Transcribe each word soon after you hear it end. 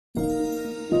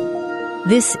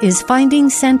This is Finding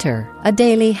Center, a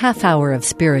daily half-hour of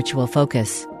spiritual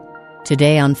focus.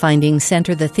 Today on Finding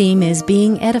Center, the theme is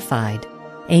Being Edified.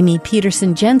 Amy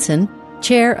Peterson Jensen,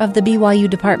 chair of the BYU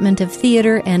Department of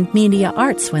Theater and Media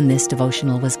Arts when this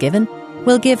devotional was given,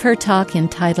 will give her talk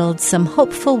entitled Some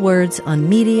Hopeful Words on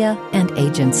Media and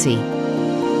Agency.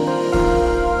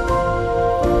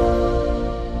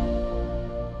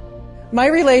 My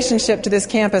relationship to this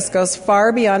campus goes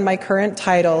far beyond my current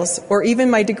titles or even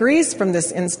my degrees from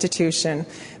this institution.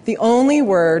 The only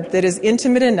word that is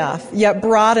intimate enough, yet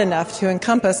broad enough to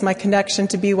encompass my connection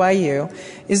to BYU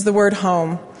is the word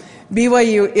home.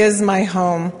 BYU is my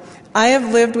home. I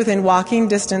have lived within walking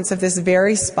distance of this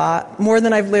very spot more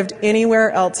than I've lived anywhere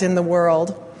else in the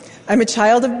world. I'm a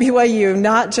child of BYU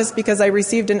not just because I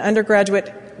received an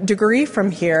undergraduate degree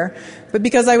from here, but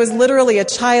because I was literally a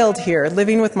child here,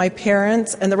 living with my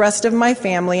parents and the rest of my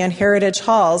family in Heritage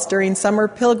Halls during summer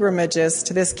pilgrimages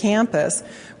to this campus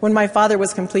when my father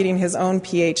was completing his own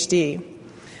PhD.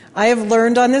 I have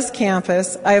learned on this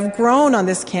campus, I have grown on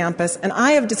this campus, and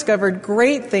I have discovered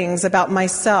great things about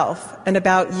myself and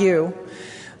about you.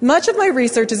 Much of my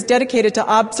research is dedicated to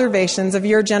observations of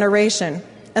your generation,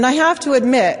 and I have to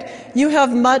admit, you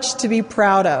have much to be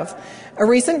proud of. A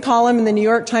recent column in the New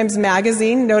York Times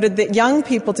Magazine noted that young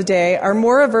people today are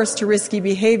more averse to risky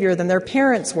behavior than their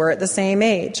parents were at the same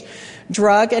age.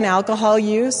 Drug and alcohol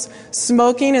use,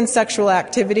 smoking and sexual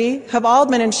activity have all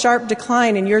been in sharp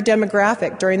decline in your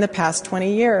demographic during the past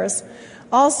 20 years.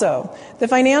 Also, the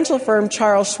financial firm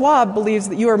Charles Schwab believes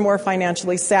that you are more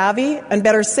financially savvy and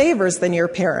better savers than your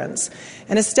parents.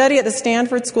 And a study at the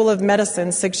Stanford School of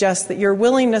Medicine suggests that your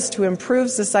willingness to improve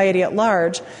society at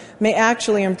large may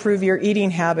actually improve your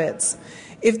eating habits.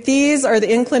 If these are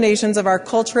the inclinations of our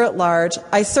culture at large,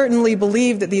 I certainly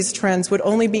believe that these trends would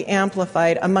only be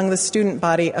amplified among the student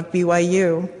body of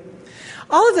BYU.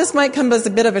 All of this might come as a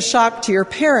bit of a shock to your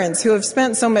parents who have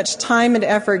spent so much time and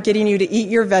effort getting you to eat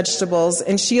your vegetables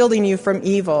and shielding you from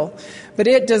evil. But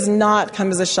it does not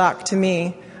come as a shock to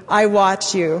me. I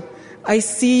watch you. I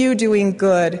see you doing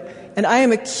good. And I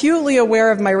am acutely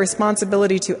aware of my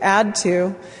responsibility to add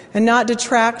to and not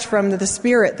detract from the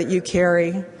spirit that you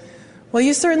carry. While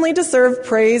you certainly deserve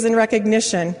praise and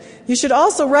recognition, you should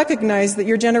also recognize that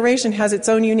your generation has its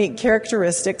own unique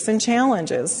characteristics and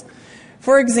challenges.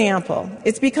 For example,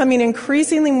 it's becoming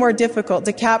increasingly more difficult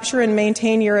to capture and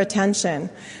maintain your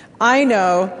attention. I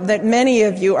know that many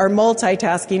of you are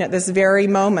multitasking at this very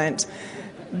moment,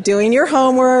 doing your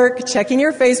homework, checking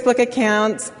your Facebook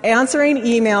accounts, answering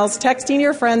emails, texting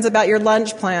your friends about your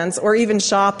lunch plans, or even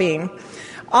shopping.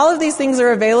 All of these things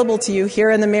are available to you here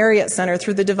in the Marriott Center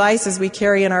through the devices we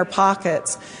carry in our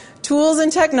pockets. Tools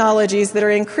and technologies that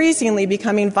are increasingly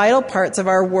becoming vital parts of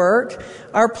our work,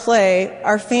 our play,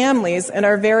 our families, and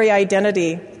our very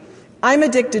identity. I'm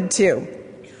addicted too.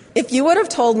 If you would have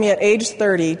told me at age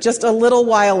 30, just a little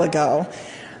while ago,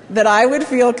 that I would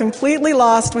feel completely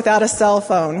lost without a cell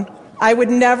phone, I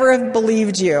would never have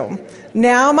believed you.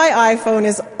 Now my iPhone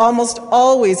is almost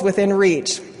always within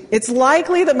reach. It's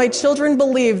likely that my children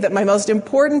believe that my most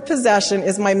important possession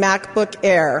is my MacBook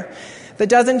Air, that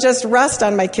doesn't just rest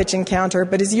on my kitchen counter,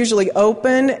 but is usually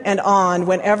open and on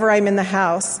whenever I'm in the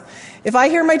house. If I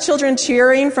hear my children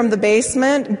cheering from the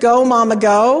basement, "Go, Mama,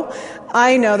 go,"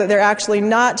 I know that they're actually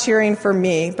not cheering for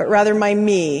me, but rather my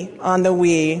me on the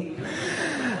Wii.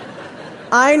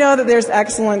 I know that there's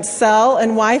excellent cell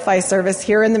and Wi-Fi service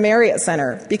here in the Marriott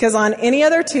Center, because on any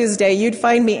other Tuesday, you'd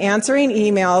find me answering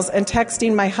emails and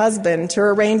texting my husband to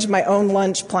arrange my own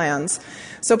lunch plans.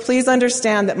 So please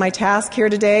understand that my task here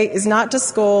today is not to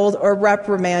scold or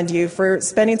reprimand you for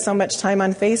spending so much time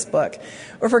on Facebook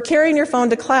or for carrying your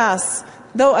phone to class,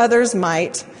 though others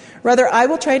might. Rather, I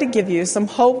will try to give you some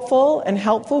hopeful and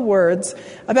helpful words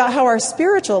about how our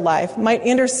spiritual life might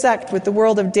intersect with the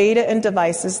world of data and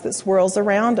devices that swirls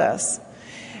around us.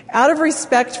 Out of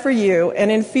respect for you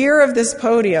and in fear of this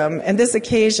podium and this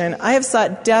occasion, I have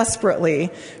sought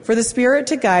desperately for the Spirit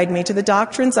to guide me to the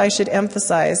doctrines I should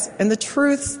emphasize and the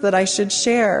truths that I should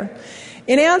share.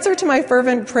 In answer to my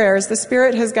fervent prayers, the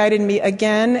Spirit has guided me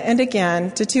again and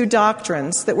again to two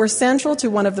doctrines that were central to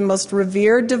one of the most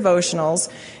revered devotionals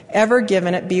ever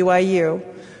given at BYU,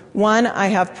 one I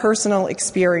have personal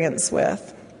experience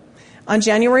with. On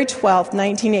January 12,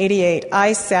 1988,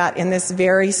 I sat in this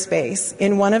very space,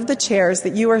 in one of the chairs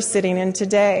that you are sitting in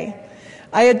today.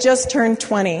 I had just turned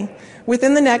 20.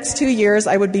 Within the next 2 years,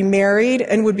 I would be married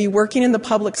and would be working in the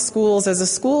public schools as a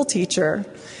school teacher.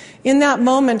 In that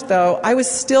moment, though, I was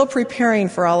still preparing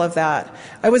for all of that.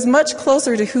 I was much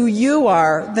closer to who you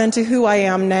are than to who I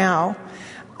am now.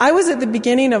 I was at the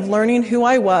beginning of learning who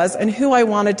I was and who I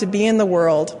wanted to be in the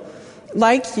world.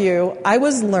 Like you, I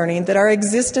was learning that our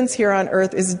existence here on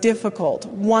earth is difficult,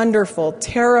 wonderful,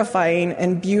 terrifying,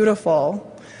 and beautiful.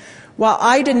 While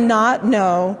I did not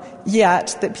know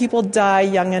yet that people die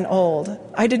young and old,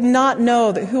 I did not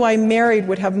know that who I married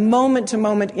would have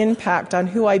moment-to-moment impact on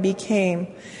who I became.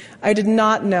 I did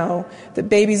not know that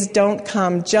babies don't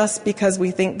come just because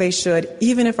we think they should,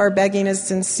 even if our begging is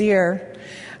sincere.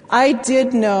 I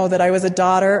did know that I was a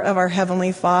daughter of our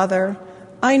Heavenly Father.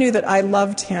 I knew that I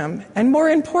loved Him, and more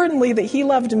importantly, that He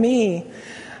loved me.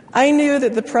 I knew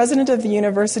that the president of the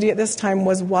university at this time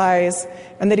was wise,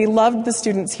 and that he loved the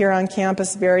students here on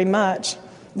campus very much.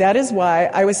 That is why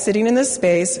I was sitting in this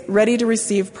space, ready to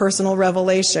receive personal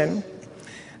revelation.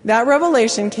 That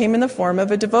revelation came in the form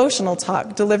of a devotional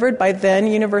talk delivered by then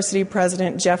University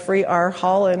President Jeffrey R.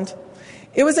 Holland.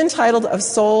 It was entitled Of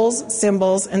Souls,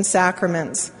 Symbols, and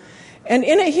Sacraments. And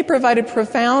in it, he provided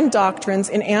profound doctrines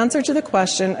in answer to the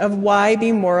question of why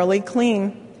be morally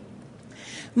clean.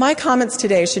 My comments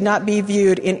today should not be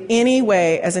viewed in any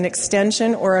way as an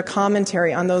extension or a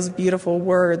commentary on those beautiful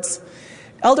words.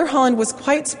 Elder Holland was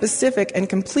quite specific and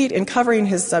complete in covering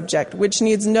his subject, which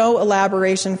needs no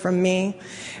elaboration from me.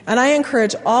 And I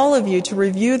encourage all of you to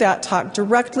review that talk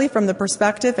directly from the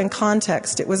perspective and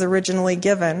context it was originally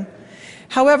given.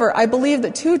 However, I believe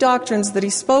that two doctrines that he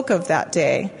spoke of that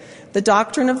day, the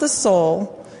doctrine of the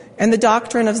soul and the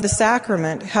doctrine of the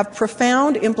sacrament, have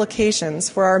profound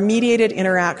implications for our mediated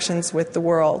interactions with the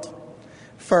world.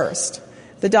 First,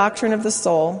 the doctrine of the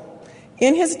soul.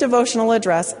 In his devotional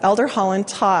address, Elder Holland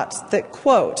taught that,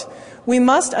 quote, "We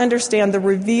must understand the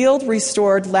revealed,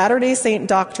 restored Latter-day Saint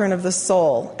doctrine of the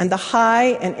soul and the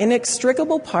high and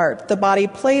inextricable part the body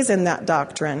plays in that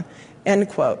doctrine," end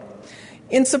quote.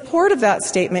 In support of that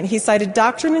statement, he cited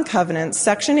Doctrine and Covenants,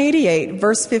 section 88,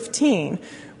 verse 15,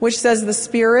 which says the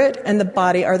spirit and the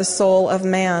body are the soul of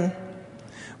man.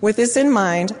 With this in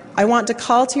mind, I want to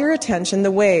call to your attention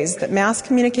the ways that mass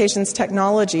communications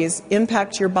technologies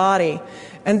impact your body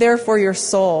and therefore your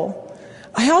soul.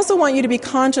 I also want you to be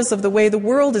conscious of the way the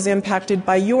world is impacted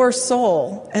by your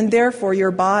soul and therefore your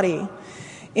body.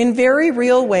 In very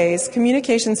real ways,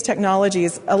 communications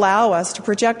technologies allow us to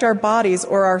project our bodies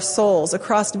or our souls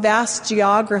across vast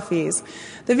geographies.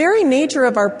 The very nature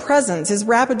of our presence is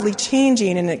rapidly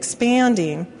changing and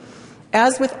expanding.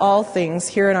 As with all things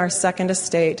here in our second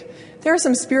estate, there are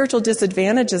some spiritual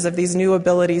disadvantages of these new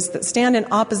abilities that stand in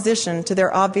opposition to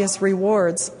their obvious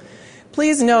rewards.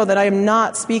 Please know that I am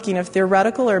not speaking of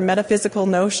theoretical or metaphysical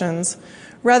notions.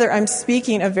 Rather, I'm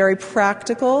speaking of very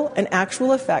practical and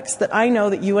actual effects that I know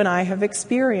that you and I have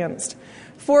experienced.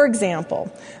 For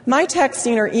example, my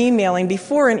texting or emailing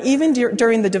before and even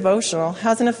during the devotional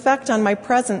has an effect on my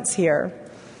presence here.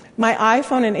 My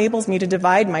iPhone enables me to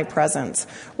divide my presence.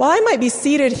 While I might be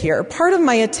seated here, part of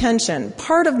my attention,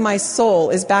 part of my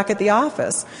soul is back at the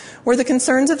office, where the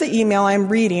concerns of the email I'm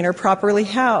reading are properly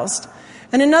housed.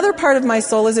 And another part of my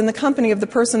soul is in the company of the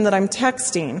person that I'm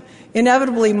texting,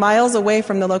 inevitably miles away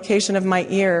from the location of my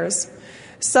ears.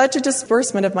 Such a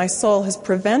disbursement of my soul has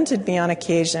prevented me on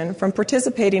occasion from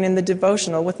participating in the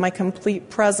devotional with my complete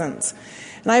presence.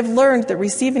 And I've learned that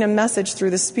receiving a message through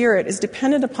the Spirit is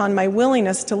dependent upon my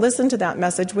willingness to listen to that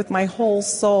message with my whole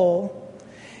soul.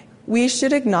 We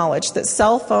should acknowledge that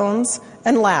cell phones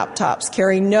and laptops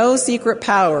carry no secret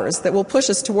powers that will push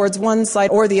us towards one side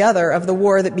or the other of the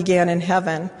war that began in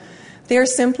heaven. They are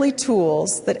simply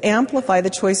tools that amplify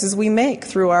the choices we make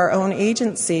through our own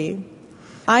agency.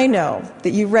 I know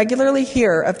that you regularly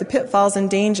hear of the pitfalls and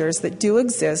dangers that do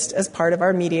exist as part of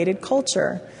our mediated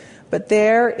culture. But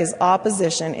there is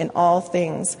opposition in all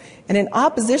things. And in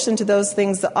opposition to those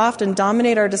things that often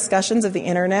dominate our discussions of the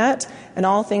internet and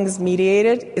all things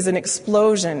mediated is an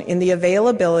explosion in the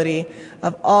availability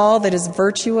of all that is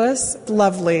virtuous,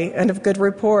 lovely, and of good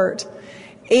report.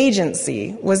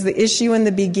 Agency was the issue in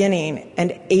the beginning,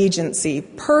 and agency,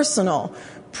 personal,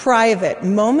 private,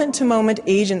 moment-to-moment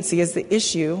agency is the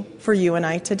issue for you and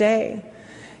I today.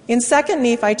 In 2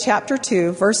 Nephi chapter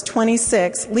 2, verse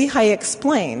 26, Lehi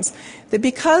explains that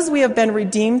because we have been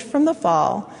redeemed from the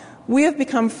fall, we have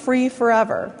become free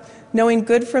forever, knowing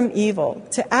good from evil,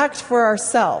 to act for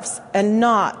ourselves and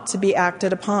not to be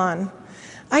acted upon.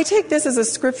 I take this as a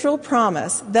scriptural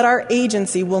promise that our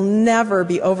agency will never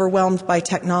be overwhelmed by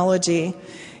technology.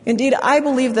 Indeed, I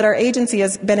believe that our agency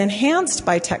has been enhanced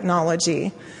by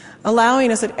technology,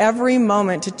 allowing us at every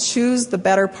moment to choose the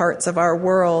better parts of our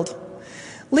world.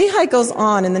 Lehi goes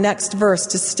on in the next verse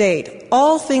to state,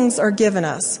 all things are given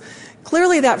us.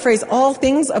 Clearly that phrase, all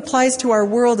things, applies to our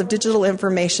world of digital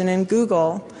information and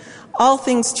Google. All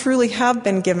things truly have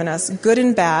been given us, good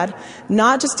and bad,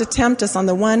 not just to tempt us on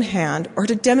the one hand or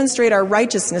to demonstrate our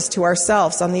righteousness to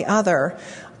ourselves on the other.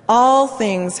 All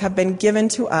things have been given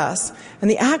to us, and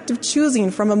the act of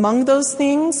choosing from among those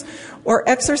things or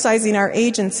exercising our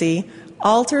agency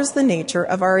alters the nature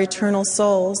of our eternal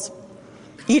souls.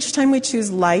 Each time we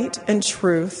choose light and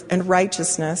truth and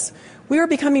righteousness, we are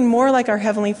becoming more like our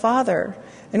Heavenly Father,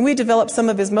 and we develop some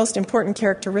of His most important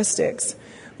characteristics.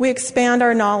 We expand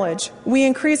our knowledge. We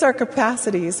increase our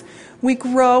capacities. We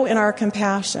grow in our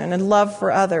compassion and love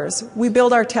for others. We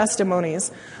build our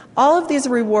testimonies. All of these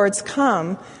rewards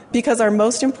come because our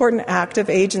most important act of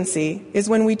agency is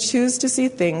when we choose to see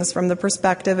things from the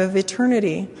perspective of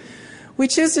eternity. We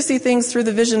choose to see things through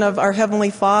the vision of our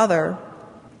Heavenly Father.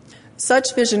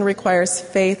 Such vision requires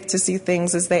faith to see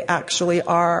things as they actually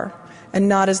are and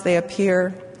not as they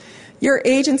appear. Your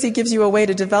agency gives you a way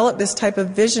to develop this type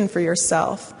of vision for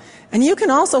yourself. And you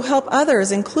can also help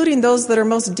others, including those that are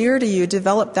most dear to you,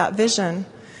 develop that vision.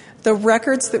 The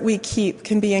records that we keep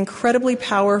can be incredibly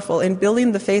powerful in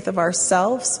building the faith of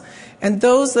ourselves and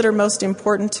those that are most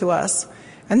important to us.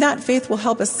 And that faith will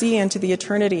help us see into the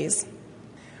eternities.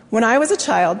 When I was a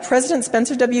child, President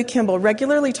Spencer W. Kimball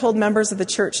regularly told members of the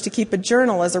church to keep a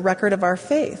journal as a record of our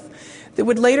faith that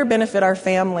would later benefit our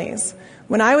families.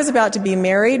 When I was about to be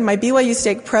married, my BYU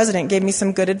stake president gave me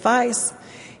some good advice.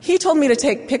 He told me to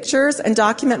take pictures and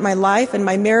document my life and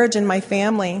my marriage and my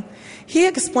family. He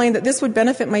explained that this would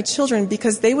benefit my children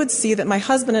because they would see that my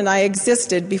husband and I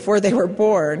existed before they were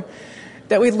born,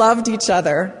 that we loved each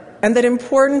other, and that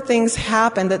important things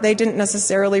happened that they didn't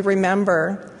necessarily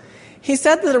remember. He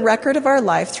said that a record of our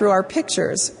life through our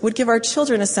pictures would give our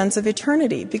children a sense of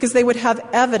eternity because they would have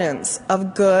evidence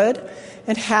of good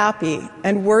and happy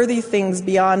and worthy things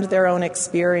beyond their own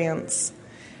experience.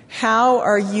 How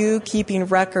are you keeping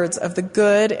records of the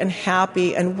good and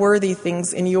happy and worthy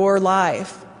things in your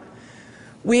life?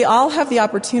 We all have the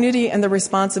opportunity and the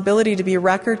responsibility to be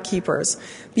record keepers.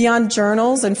 Beyond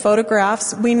journals and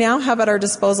photographs, we now have at our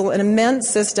disposal an immense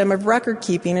system of record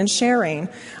keeping and sharing.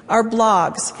 Our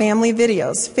blogs, family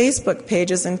videos, Facebook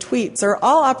pages, and tweets are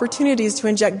all opportunities to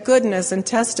inject goodness and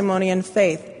testimony and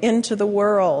faith into the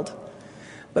world.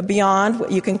 But beyond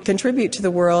what you can contribute to the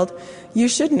world, you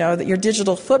should know that your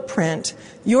digital footprint,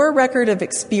 your record of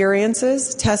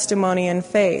experiences, testimony, and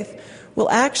faith, will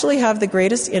actually have the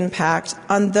greatest impact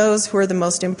on those who are the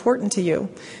most important to you,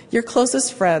 your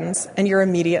closest friends and your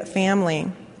immediate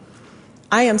family.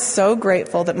 I am so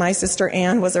grateful that my sister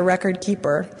Anne was a record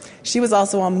keeper. She was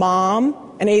also a mom,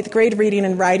 an 8th grade reading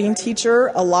and writing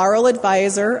teacher, a Laurel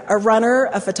advisor, a runner,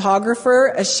 a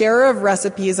photographer, a sharer of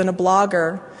recipes, and a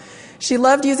blogger. She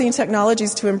loved using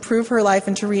technologies to improve her life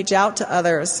and to reach out to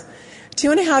others.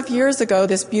 2.5 years ago,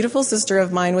 this beautiful sister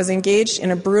of mine was engaged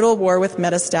in a brutal war with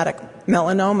metastatic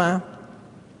melanoma.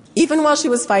 Even while she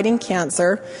was fighting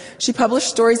cancer, she published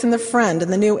stories in The Friend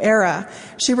and The New Era.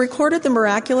 She recorded the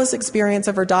miraculous experience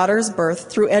of her daughter's birth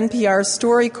through NPR's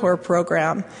StoryCorps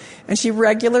program, and she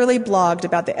regularly blogged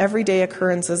about the everyday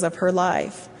occurrences of her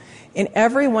life. In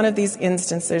every one of these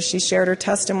instances, she shared her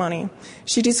testimony.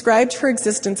 She described her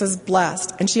existence as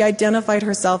blessed, and she identified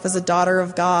herself as a daughter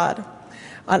of God.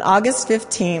 On August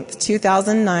 15th,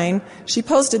 2009, she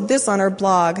posted this on her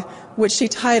blog, which she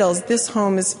titles, "This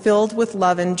Home is Filled with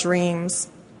Love and Dreams."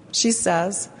 She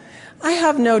says, "I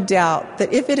have no doubt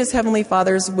that if it is Heavenly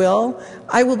Father's will,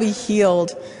 I will be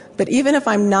healed. But even if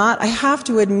I'm not, I have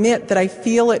to admit that I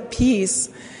feel at peace.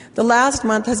 The last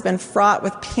month has been fraught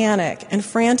with panic and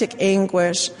frantic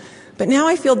anguish. But now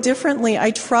I feel differently.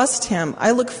 I trust Him.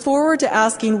 I look forward to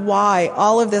asking why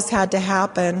all of this had to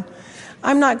happen.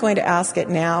 I'm not going to ask it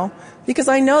now because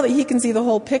I know that He can see the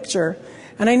whole picture.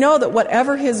 And I know that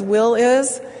whatever His will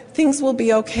is, things will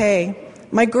be okay.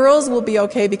 My girls will be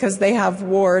okay because they have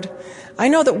Ward. I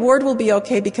know that Ward will be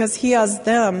okay because he has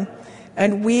them.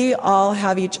 And we all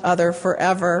have each other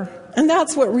forever. And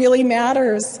that's what really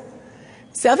matters."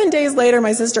 7 days later,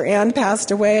 my sister Anne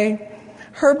passed away.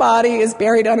 Her body is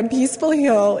buried on a peaceful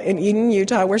hill in Eden,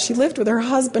 Utah, where she lived with her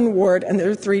husband, Ward, and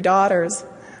their 3 daughters.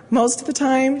 Most of the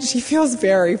time, she feels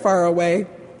very far away.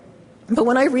 But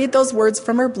when I read those words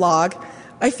from her blog,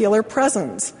 I feel her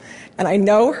presence. And I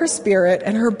know her spirit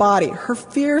and her body, her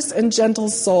fierce and gentle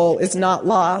soul, is not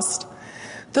lost.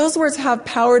 Those words have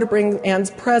power to bring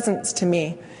Anne's presence to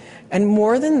me. And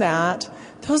more than that,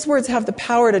 those words have the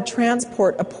power to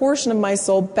transport a portion of my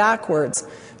soul backwards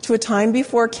to a time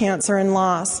before cancer and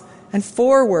loss, and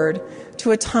forward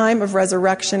to a time of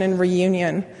resurrection and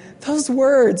reunion. Those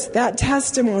words, that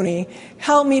testimony,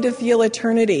 help me to feel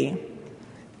eternity.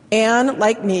 Anne,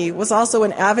 like me, was also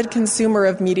an avid consumer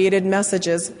of mediated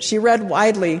messages. She read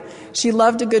widely. She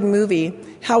loved a good movie.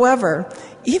 However,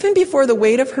 even before the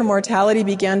weight of her mortality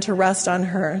began to rest on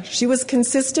her, she was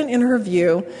consistent in her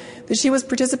view that she was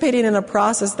participating in a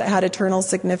process that had eternal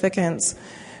significance.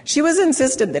 She was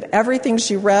insistent that everything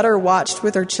she read or watched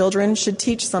with her children should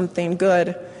teach something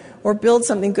good or build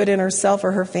something good in herself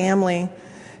or her family.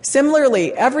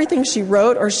 Similarly, everything she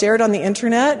wrote or shared on the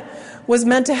internet was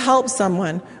meant to help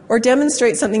someone or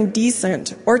demonstrate something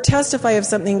decent or testify of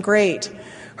something great.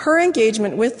 Her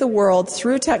engagement with the world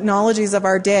through technologies of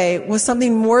our day was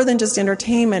something more than just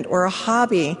entertainment or a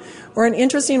hobby or an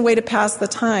interesting way to pass the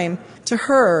time. To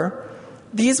her,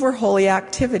 these were holy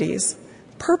activities,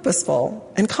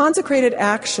 purposeful and consecrated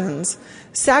actions,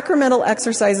 sacramental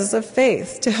exercises of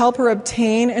faith to help her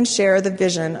obtain and share the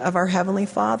vision of our Heavenly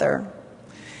Father.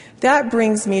 That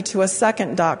brings me to a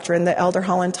second doctrine that Elder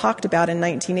Holland talked about in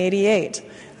 1988,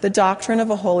 the doctrine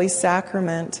of a holy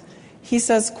sacrament. He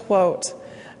says, quote,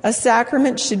 "A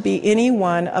sacrament should be any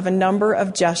one of a number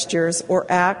of gestures or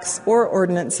acts or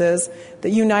ordinances that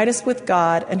unite us with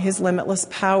God and His limitless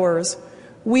powers.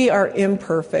 We are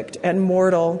imperfect and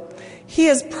mortal. He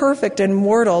is perfect and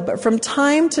mortal, but from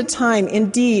time to time,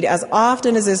 indeed, as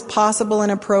often as is possible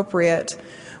and appropriate,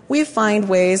 we find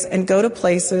ways and go to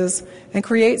places and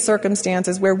create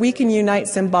circumstances where we can unite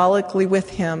symbolically with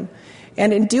Him,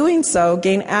 and in doing so,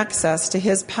 gain access to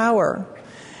His power.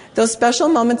 Those special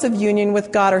moments of union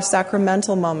with God are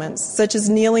sacramental moments, such as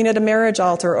kneeling at a marriage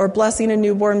altar or blessing a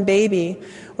newborn baby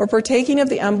or partaking of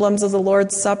the emblems of the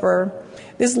Lord's Supper.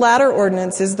 This latter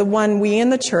ordinance is the one we in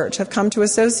the Church have come to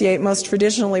associate most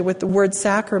traditionally with the word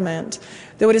sacrament,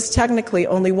 though it is technically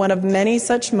only one of many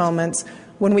such moments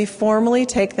when we formally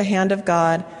take the hand of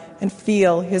God and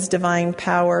feel His divine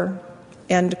power."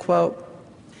 End quote.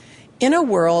 In a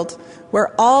world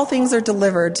where all things are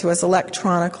delivered to us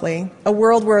electronically, a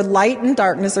world where light and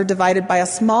darkness are divided by a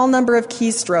small number of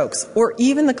keystrokes or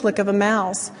even the click of a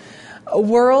mouse, a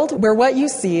world where what you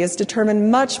see is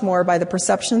determined much more by the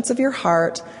perceptions of your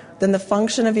heart than the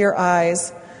function of your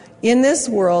eyes, in this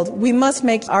world, we must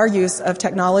make our use of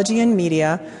technology and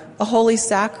media a holy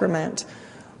sacrament.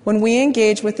 When we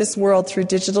engage with this world through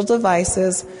digital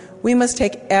devices, we must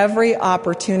take every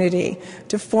opportunity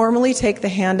to formally take the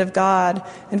hand of God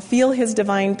and feel His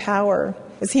divine power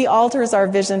as He alters our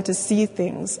vision to see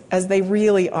things as they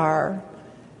really are.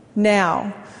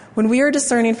 Now, when we are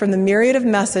discerning from the myriad of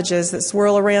messages that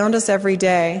swirl around us every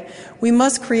day, we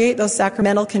must create those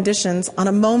sacramental conditions on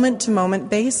a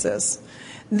moment-to-moment basis.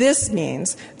 This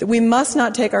means that we must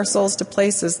not take our souls to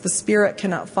places the Spirit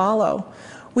cannot follow.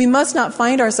 We must not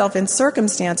find ourselves in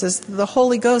circumstances that the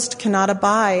Holy Ghost cannot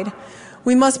abide.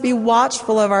 We must be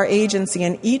watchful of our agency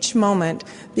in each moment,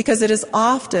 because it is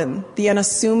often the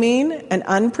unassuming and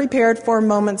unprepared for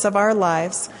moments of our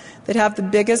lives that have the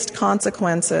biggest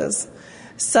consequences.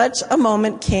 Such a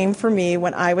moment came for me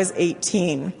when I was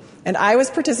 18, and I was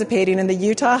participating in the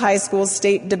Utah High School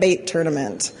State Debate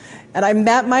Tournament, and I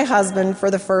met my husband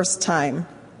for the first time.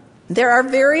 There are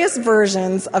various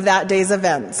versions of that day's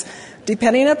events,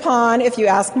 depending upon if you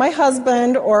ask my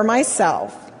husband or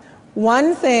myself.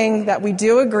 One thing that we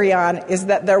do agree on is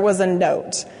that there was a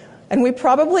note, and we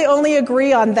probably only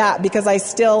agree on that because I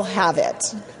still have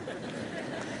it.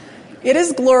 It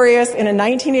is glorious in a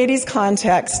 1980s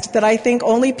context that I think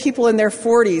only people in their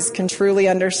 40s can truly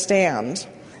understand.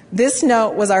 This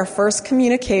note was our first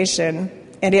communication,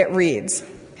 and it reads,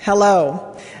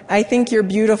 "Hello, I think you're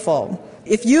beautiful.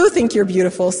 If you think you're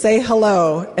beautiful, say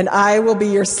hello, and I will be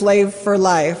your slave for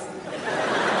life."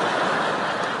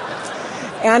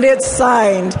 And it's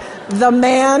signed, "The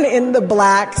Man in the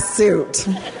Black Suit."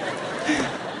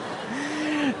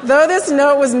 Though this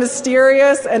note was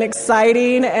mysterious and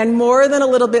exciting and more than a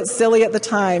little bit silly at the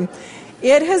time,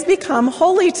 it has become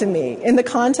holy to me in the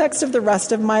context of the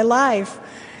rest of my life.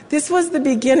 This was the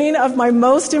beginning of my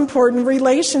most important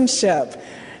relationship.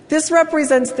 This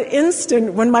represents the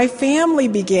instant when my family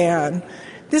began.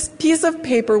 This piece of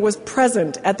paper was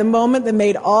present at the moment that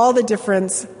made all the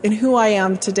difference in who I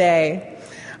am today.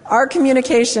 Our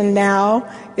communication now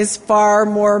is far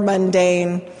more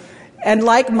mundane. And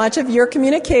like much of your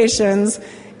communications,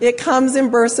 it comes in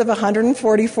bursts of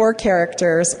 144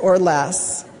 characters or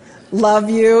less. Love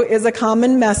you is a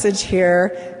common message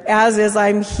here, as is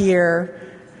I'm here.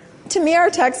 To me, our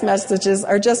text messages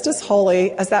are just as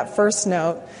holy as that first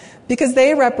note, because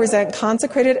they represent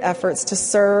consecrated efforts to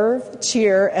serve,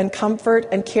 cheer, and comfort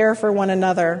and care for one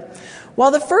another.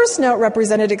 While the first note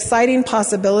represented exciting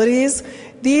possibilities,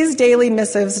 these daily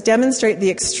missives demonstrate the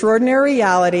extraordinary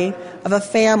reality of a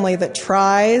family that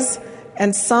tries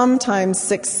and sometimes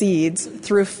succeeds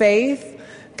through faith,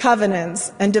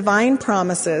 covenants, and divine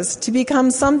promises to become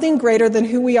something greater than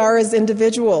who we are as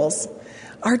individuals.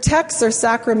 Our texts are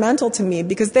sacramental to me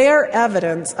because they are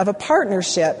evidence of a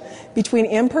partnership between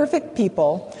imperfect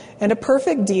people and a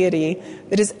perfect deity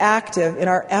that is active in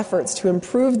our efforts to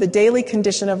improve the daily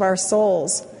condition of our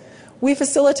souls. We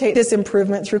facilitate this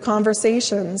improvement through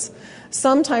conversations,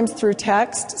 sometimes through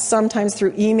text, sometimes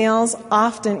through emails,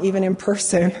 often even in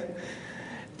person.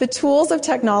 The tools of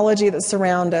technology that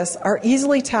surround us are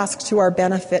easily tasked to our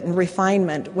benefit and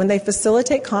refinement when they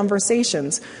facilitate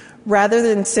conversations rather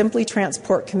than simply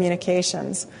transport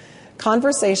communications.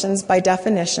 Conversations, by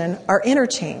definition, are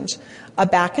interchange, a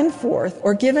back and forth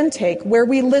or give and take where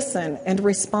we listen and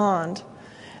respond.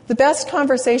 The best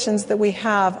conversations that we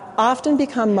have often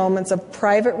become moments of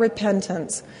private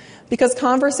repentance because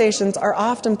conversations are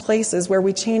often places where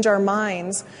we change our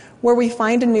minds, where we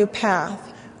find a new path,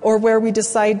 or where we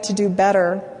decide to do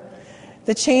better.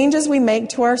 The changes we make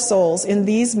to our souls in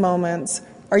these moments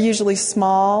are usually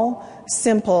small,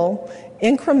 simple,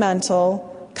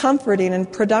 incremental, comforting,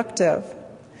 and productive.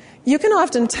 You can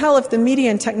often tell if the media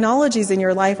and technologies in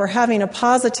your life are having a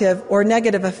positive or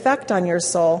negative effect on your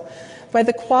soul by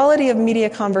the quality of media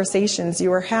conversations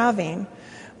you are having.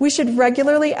 We should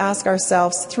regularly ask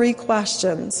ourselves 3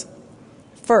 questions.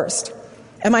 First,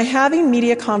 am I having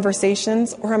media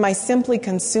conversations or am I simply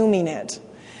consuming it?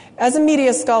 As a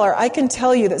media scholar, I can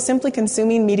tell you that simply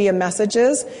consuming media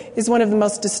messages is one of the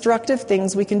most destructive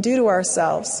things we can do to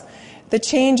ourselves. The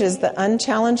changes that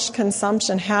unchallenged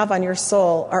consumption have on your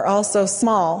soul are also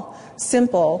small,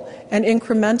 simple, and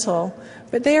incremental,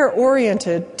 but they are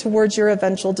oriented towards your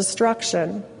eventual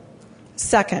destruction.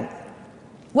 Second,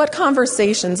 what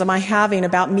conversations am I having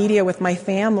about media with my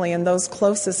family and those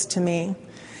closest to me?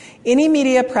 Any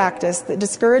media practice that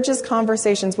discourages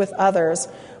conversations with others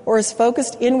or is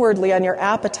focused inwardly on your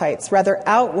appetites rather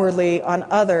outwardly on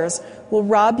others will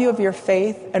rob you of your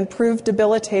faith and prove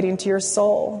debilitating to your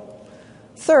soul.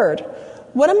 Third,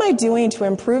 what am I doing to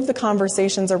improve the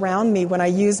conversations around me when I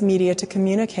use media to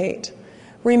communicate?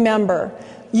 Remember,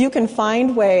 you can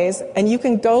find ways and you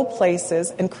can go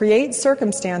places and create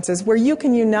circumstances where you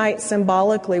can unite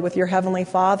symbolically with your Heavenly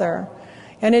Father.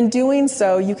 And in doing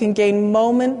so, you can gain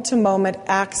moment-to-moment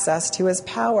access to His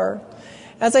power.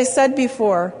 As I said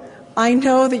before, I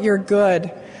know that you're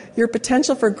good. Your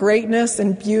potential for greatness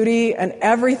and beauty and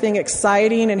everything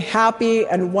exciting and happy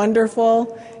and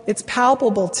wonderful, it's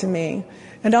palpable to me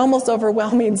and almost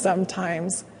overwhelming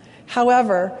sometimes.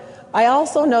 However, I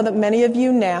also know that many of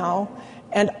you now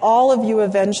and all of you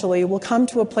eventually will come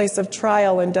to a place of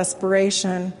trial and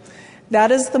desperation. That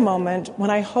is the moment when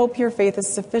I hope your faith is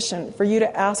sufficient for you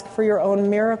to ask for your own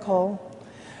miracle.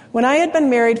 When I had been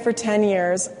married for 10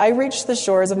 years, I reached the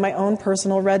shores of my own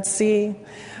personal Red Sea.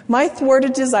 My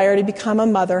thwarted desire to become a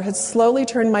mother had slowly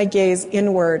turned my gaze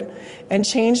inward and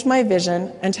changed my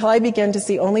vision until I began to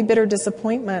see only bitter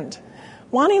disappointment.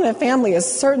 Wanting a family is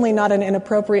certainly not an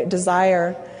inappropriate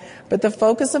desire, but the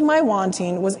focus of my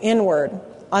wanting was inward,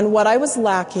 on what I was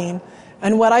lacking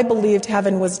and what I believed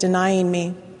heaven was denying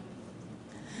me.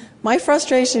 My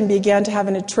frustration began to have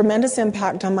a tremendous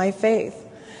impact on my faith.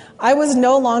 I was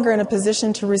no longer in a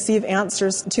position to receive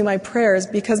answers to my prayers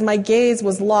because my gaze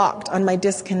was locked on my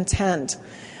discontent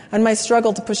and my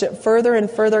struggle to push it further and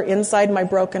further inside my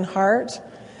broken heart.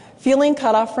 Feeling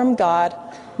cut off from God,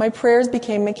 my prayers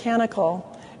became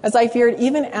mechanical as I feared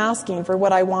even asking for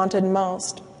what I wanted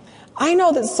most. I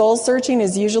know that soul searching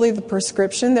is usually the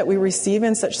prescription that we receive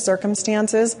in such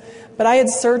circumstances, but I had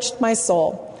searched my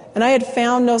soul and I had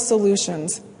found no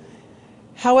solutions.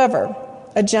 However,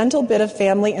 a gentle bit of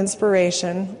family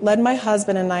inspiration led my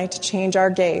husband and I to change our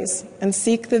gaze and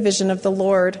seek the vision of the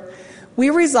Lord. We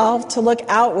resolved to look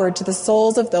outward to the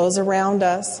souls of those around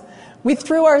us. We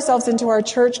threw ourselves into our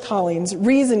church callings,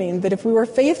 reasoning that if we were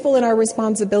faithful in our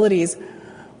responsibilities,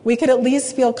 we could at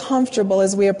least feel comfortable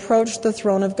as we approached the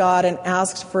throne of God and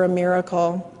asked for a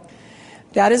miracle.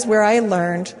 That is where I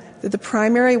learned that the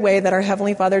primary way that our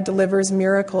Heavenly Father delivers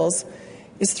miracles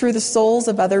is through the souls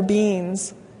of other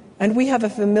beings. And we have a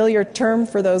familiar term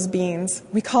for those beings.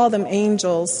 We call them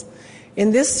angels.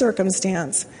 In this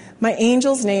circumstance, my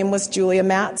angel's name was Julia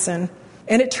Matson.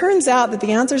 And it turns out that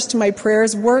the answers to my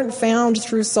prayers weren't found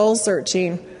through soul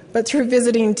searching, but through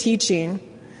visiting teaching.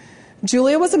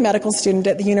 Julia was a medical student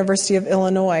at the University of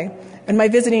Illinois and my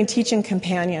visiting teaching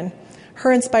companion.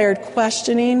 Her inspired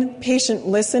questioning, patient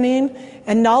listening,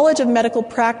 and knowledge of medical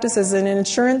practices and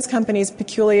insurance companies'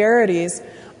 peculiarities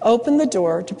opened the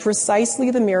door to precisely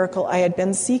the miracle I had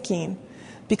been seeking.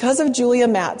 Because of Julia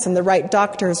Matson, the right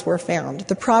doctors were found,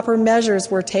 the proper measures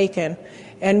were taken,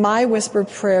 and my whispered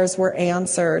prayers were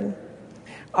answered.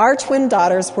 Our twin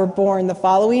daughters were born the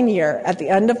following year at the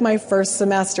end of my first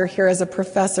semester here as a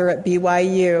professor at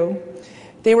BYU.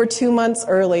 They were 2 months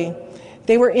early.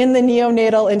 They were in the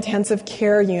neonatal intensive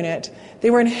care unit.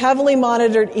 They were in heavily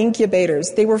monitored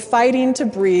incubators. They were fighting to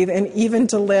breathe and even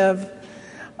to live.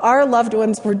 Our loved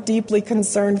ones were deeply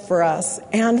concerned for us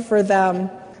and for them.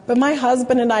 But my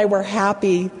husband and I were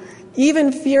happy,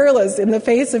 even fearless in the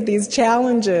face of these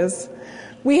challenges.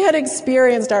 We had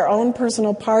experienced our own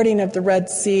personal parting of the Red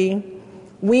Sea.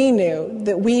 We knew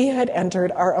that we had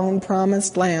entered our own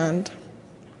promised land.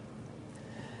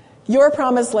 Your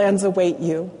promised lands await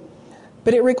you,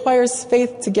 but it requires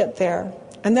faith to get there.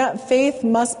 And that faith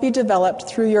must be developed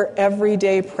through your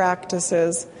everyday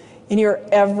practices, in your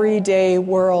everyday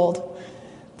world.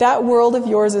 That world of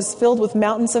yours is filled with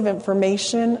mountains of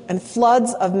information and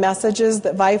floods of messages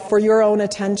that vie for your own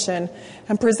attention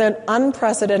and present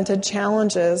unprecedented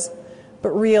challenges. But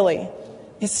really,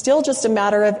 it's still just a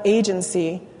matter of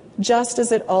agency, just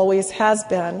as it always has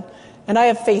been. And I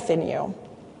have faith in you.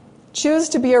 Choose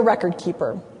to be a record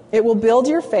keeper. It will build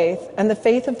your faith and the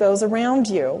faith of those around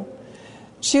you.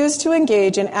 Choose to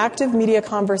engage in active media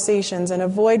conversations and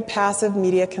avoid passive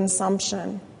media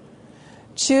consumption.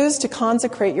 Choose to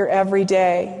consecrate your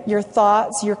everyday, your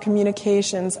thoughts, your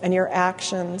communications, and your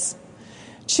actions.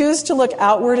 Choose to look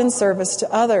outward in service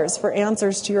to others for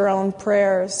answers to your own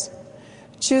prayers.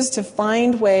 Choose to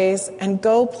find ways and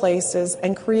go places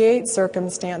and create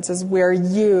circumstances where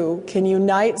you can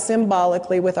unite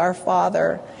symbolically with our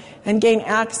Father and gain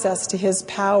access to His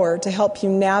power to help you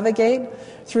navigate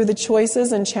through the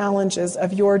choices and challenges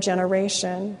of your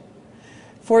generation.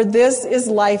 For this is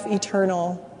life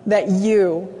eternal, that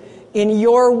you, in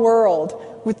your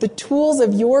world, with the tools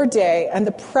of your day and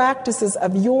the practices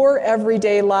of your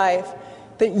everyday life,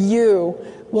 that you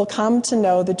will come to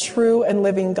know the true and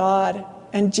living God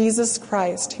and Jesus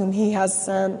Christ, whom He has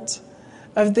sent.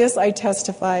 Of this I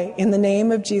testify in the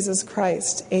name of Jesus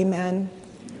Christ. Amen.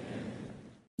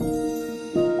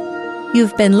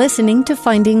 You've been listening to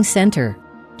Finding Center.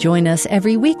 Join us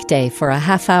every weekday for a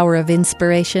half hour of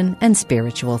inspiration and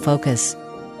spiritual focus.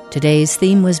 Today's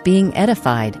theme was being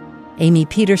edified. Amy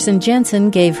Peterson Jensen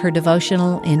gave her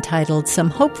devotional entitled Some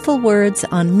Hopeful Words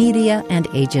on Media and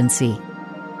Agency.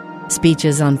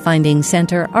 Speeches on Finding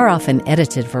Center are often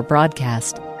edited for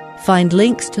broadcast. Find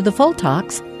links to the full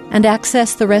talks and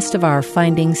access the rest of our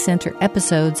Finding Center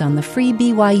episodes on the free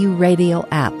BYU Radio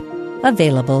app,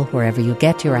 available wherever you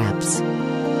get your apps.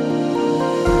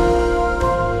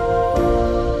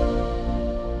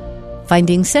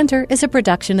 Finding Center is a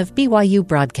production of BYU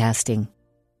Broadcasting.